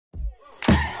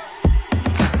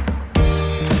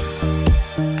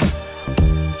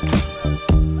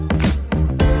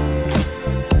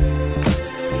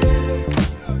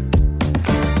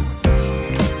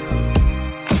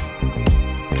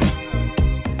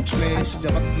रमेश्च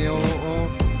पत्न्यो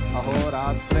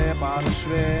अहोरात्रे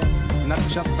पार्श्वे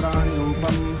नक्षत्राणि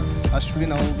रूपम्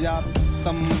अश्विनौ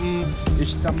व्याप्तम्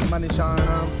इष्टं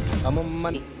मनिषाणाम् अमुं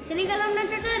मनि Senegal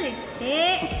Africa हे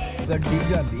गड्डी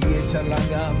जाती है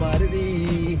चलागा मार दी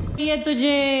ये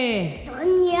तुझे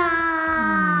दुनिया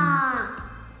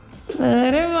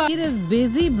अरे वाह he is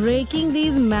busy breaking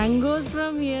these mangoes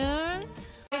from here.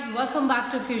 Guys, welcome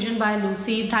back to Fusion by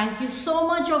Lucy. Thank you so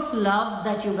much of love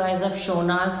that you guys have shown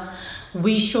us.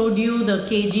 We showed you the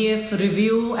KGF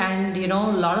review, and you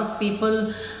know, a lot of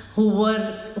people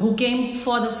who came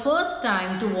for the first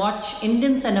time to watch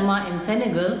Indian cinema in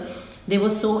Senegal, they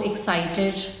were so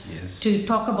excited to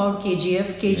talk about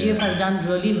KGF. KGF has done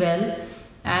really well,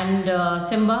 and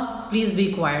Simba, please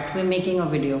be quiet, we're making a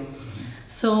video.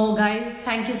 So guys,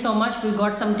 thank you so much. We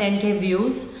got some 10k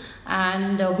views,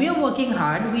 and we are working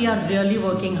hard. We are really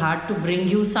working hard to bring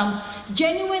you some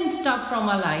genuine stuff from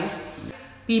our life.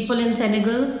 People in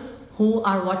Senegal who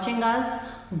are watching us,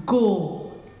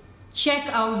 go check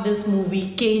out this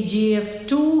movie KGF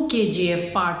 2,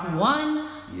 KGF Part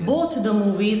 1, both the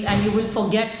movies, and you will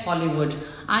forget Hollywood.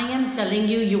 I am telling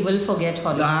you, you will forget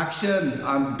Hollywood. The action,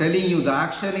 I'm telling you, the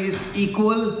action is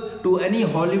equal to any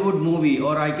Hollywood movie,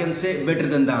 or I can say better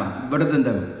than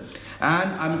them.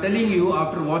 And I'm telling you,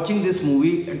 after watching this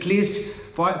movie, at least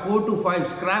 4 to 5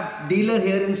 scrap dealer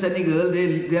here in Senegal,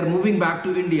 they are moving back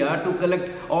to India to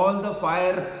collect all the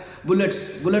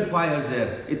bullet fires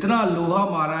there. इतना लोहा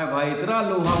मारा है भाई, इतना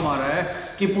लोहा मारा है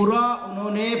कि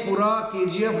उन्होंने पूरा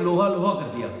KGF लोहा कर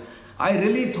दिया. I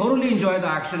really thoroughly enjoy the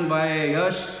action by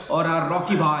Yash or our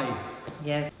Rocky bhai.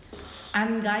 Yes.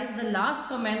 And guys, the last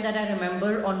comment that I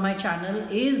remember on my channel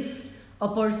is a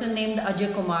person named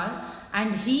Ajay Kumar,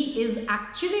 and he is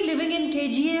actually living in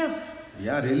KGF.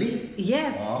 Yeah, really?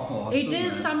 Yes. Wow, awesome, it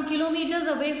is some kilometers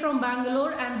away from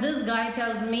Bangalore, and this guy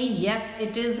tells me, yes,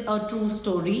 it is a true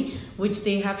story which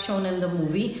they have shown in the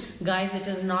movie. Guys, it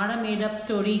is not a made up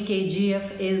story.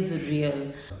 KGF is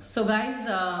real. So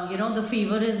guys, you know, the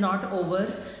fever is not over.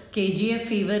 KGF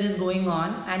fever is going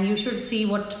on, and you should see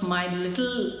what my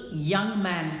little young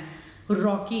man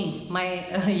Rocky,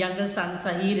 my younger son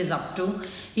Sahir, is up to.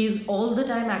 He's all the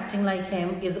time acting like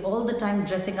him, is all the time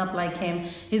dressing up like him,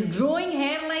 he's growing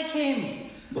hair like him,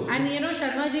 and you know,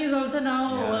 Sharma ji is also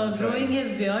now growing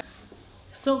his beard.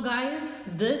 So guys,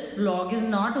 this vlog is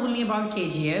not only about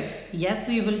KGF. Yes,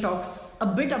 we will talk a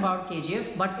bit about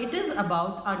KGF, but it is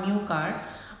about our new car.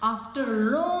 After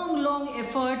long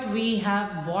effort, we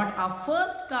have bought our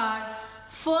first car,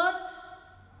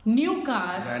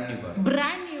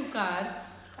 brand new car,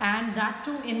 and that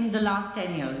too in the last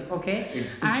 10 years. Okay,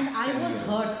 and I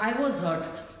was hurt.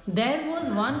 There was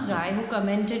one guy who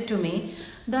commented to me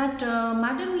that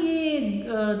madam,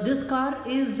 this car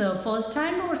is first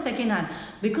hand or second hand,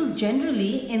 because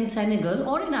generally in Senegal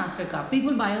or in Africa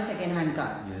people buy a second hand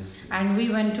car. And we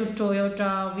went to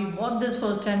Toyota, we bought this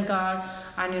first hand car,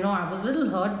 and you know, I was a little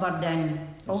hurt, but then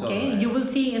okay, you will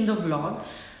see in the vlog.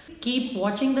 Keep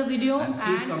watching the video and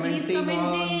keep commenting on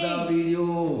the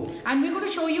video. And we're going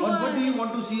to show you. What do you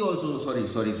want to see also? Sorry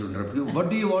to interrupt you. What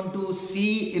do you want to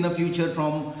see in a future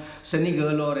from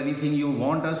Senegal, or anything you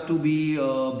want us to be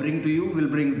bring to you? We'll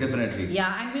bring definitely.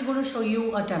 Yeah, and we're going to show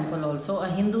you a temple also, a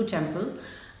Hindu temple,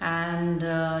 and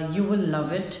you will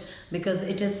love it, because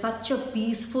it is such a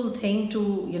peaceful thing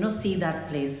to, you know, see that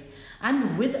place.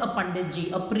 And with a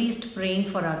panditji, a priest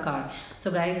praying for our car. So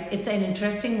guys, it's an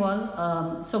interesting one.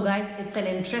 It's an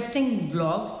interesting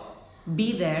vlog.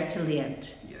 Be there till the end.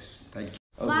 Yes, thank you.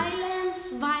 Violence,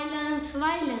 violence,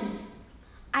 violence.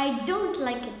 I don't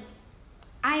like it.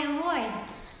 I avoid.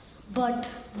 But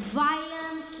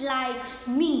violence likes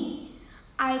me.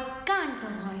 I can't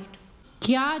avoid.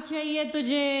 क्या चाहिए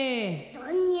तुझे?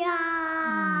 दुनिया.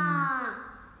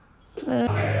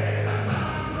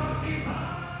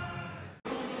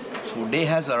 So day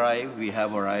has arrived, we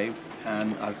have arrived,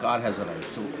 and our car has arrived.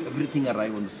 So everything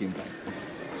arrived on the same time.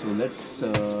 So let's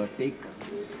take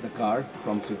the car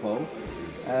from Sifao,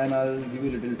 and I'll give you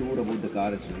a little tour about the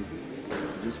car as well.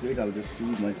 Just wait, I'll just do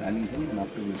my signing thing, and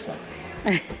after we'll start.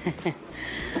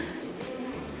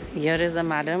 Here is the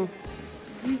madam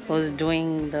who's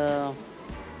doing the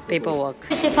paperwork.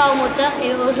 Sifao Moteur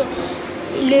est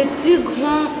le plus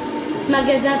grand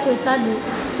magasin Toyota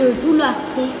de toute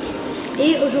l'Afrique.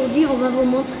 Et aujourd'hui, on va vous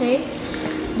montrer,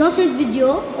 dans cette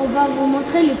vidéo, on va vous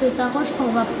montrer le Toyota Roche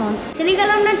qu'on va prendre. Senegal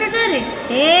Africa.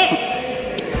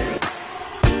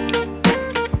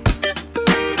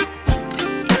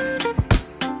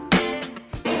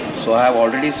 So I have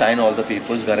already signed all the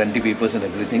papers, guarantee papers and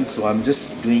everything. So I'm just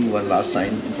doing one last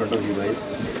sign in front of you guys.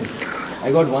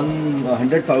 I got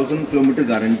 100,000 kilometer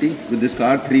guarantee with this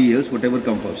car, 3 years, whatever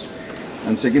come first.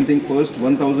 And second thing, first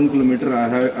 1,000 kilometer I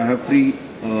have free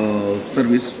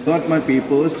service. Got my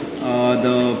papers.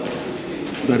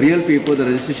 The real paper, the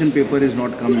registration paper is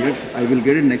not come yet. I will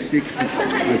get it next week, I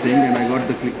think. And I got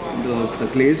the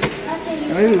clays.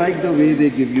 And I like the way they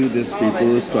give you this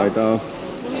papers, Toyota.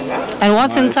 And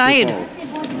what's inside?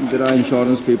 There are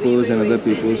insurance papers and other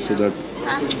papers, so that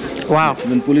Wow.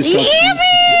 when police stops you.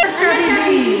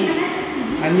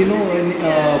 And you know,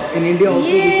 in India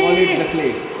also we call it the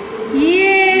clay.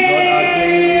 Yay! We got our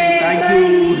clay. Thank you.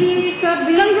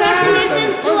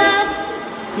 Congratulations to us.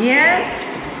 Yes.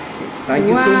 Thank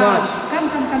you so much. Come.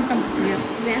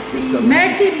 Yes. Just come.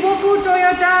 Merci beaucoup,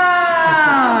 Toyota.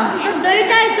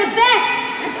 Toyota is the best.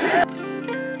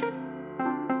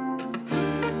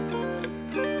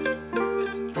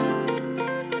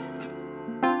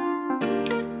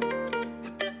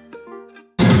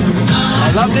 I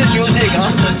love this music,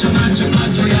 huh?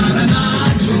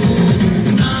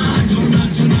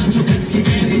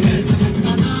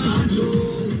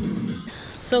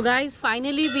 So guys,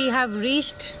 finally we have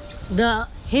reached the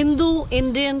Hindu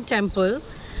Indian temple,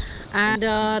 and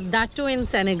that too in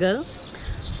Senegal.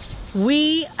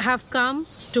 We have come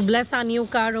to bless our new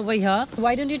car over here.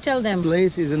 Why don't you tell them?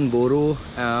 Place is in Boro,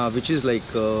 which is like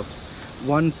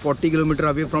 140 kilometer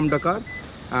away from Dakar,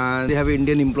 and they have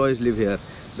Indian employees live here.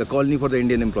 The colony for the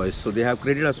Indian employees. So they have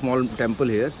created a small temple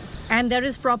here. And there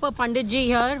is proper Panditji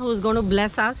here who's going to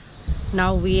bless us.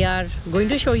 Now we are going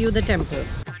to show you the temple.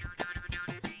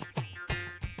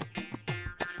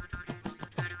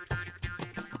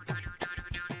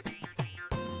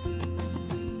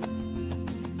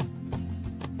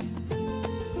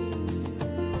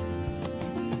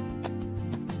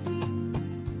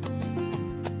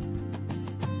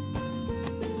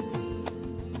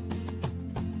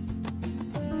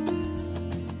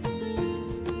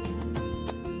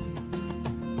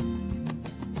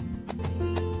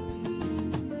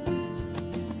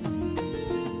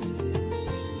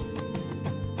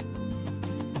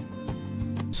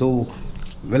 So,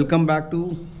 welcome back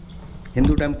to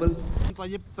Hindu temple.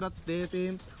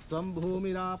 त्वं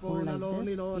भूमिरापो नलो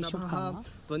निलो नभः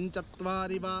त्वं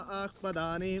चत्वारि वा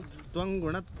आह्वदानि त्वं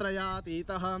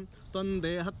गुणत्रयातीतः त्वं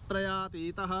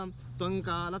देहत्रयातीतः त्वं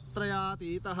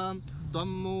कालत्रयातीतः त्वं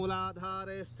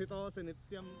मूलाधारे स्थितोऽसि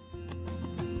नित्यम्.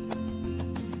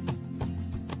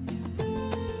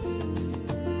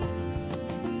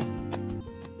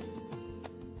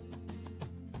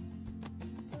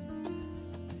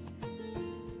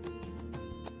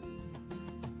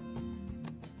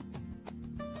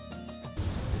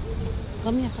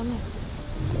 Come here.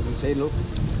 Say look.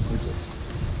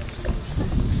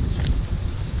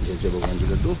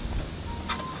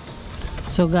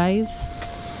 So guys,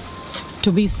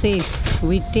 to be safe,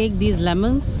 we take these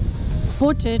lemons,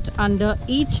 put it under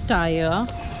each tire,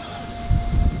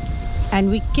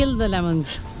 and we kill the lemons.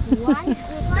 Why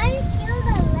kill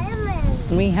the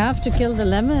lemon? We have to kill the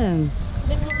lemon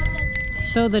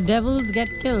so the devils get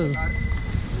killed.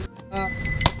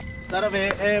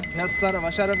 सर्वेभ्यः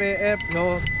सर्वशर्वेभ्यो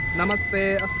नमस्ते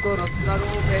अस्तु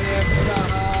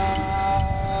रुद्ररूपेभ्यः.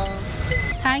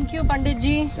 Thank you,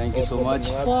 Panditji. Thank you so much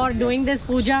for doing this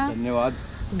puja. धन्यवाद.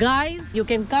 Guys, you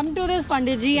can come to this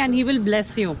Panditji and he will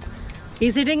bless you.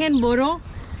 He's sitting in Boro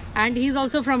and he's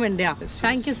also from India.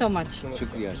 Thank you so much.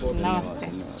 शुक्रिया.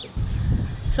 Namaste.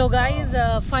 So guys,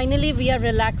 finally we are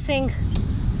relaxing.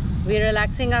 We're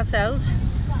relaxing ourselves.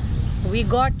 We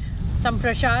got some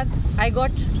prasad. I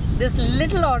got this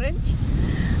little orange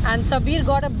and Sabir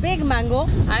got a big mango.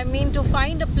 I mean, to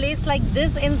find a place like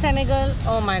this in Senegal,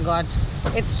 oh my god,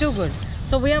 it's too good.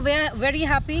 So we are very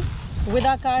happy with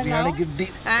our car now.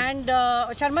 And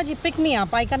Sharma ji, pick me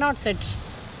up. I cannot sit.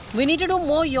 We need to do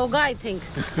more yoga, I think.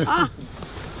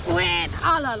 Wait.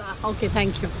 Okay,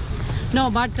 thank you. No,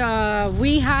 but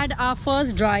we had our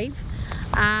first drive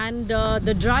and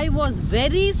the drive was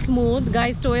very smooth.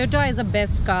 Guys, Toyota is the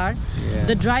best car. Yeah.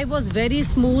 The drive was very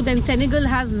smooth and Senegal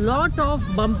has lot of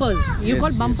bumpers. You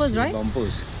call bumpers, right?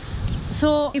 Bumpers.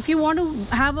 So if you want to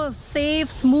have a safe,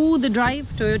 smooth drive,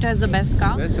 Toyota is the best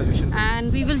car. Best solution.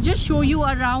 And we will just show you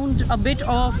around a bit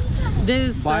of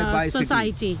this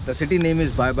society. City. The city name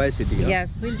is Bye Bye City. Huh? Yes,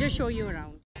 we'll just show you around.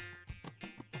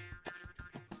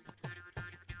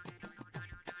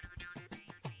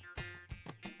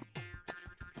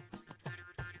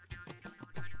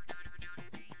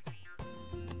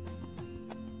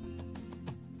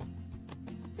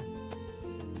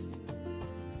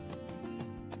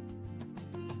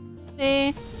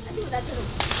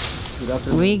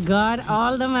 We got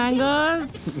all the mangoes.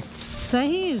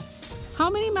 Sahir, how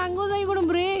many mangoes are you going to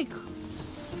break?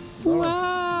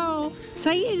 Wow.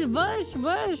 Saeed,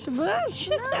 bush.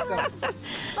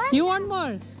 You want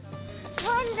more?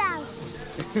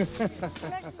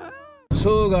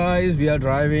 So guys, we are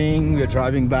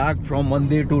driving back from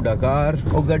Mandir to Dakar.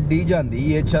 Oh gaddi jandi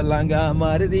ye chalanga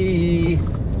mardi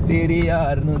tere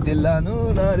yaar nu dilla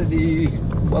nu nardi.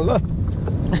 Balla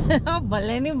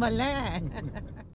Balle nahi balle.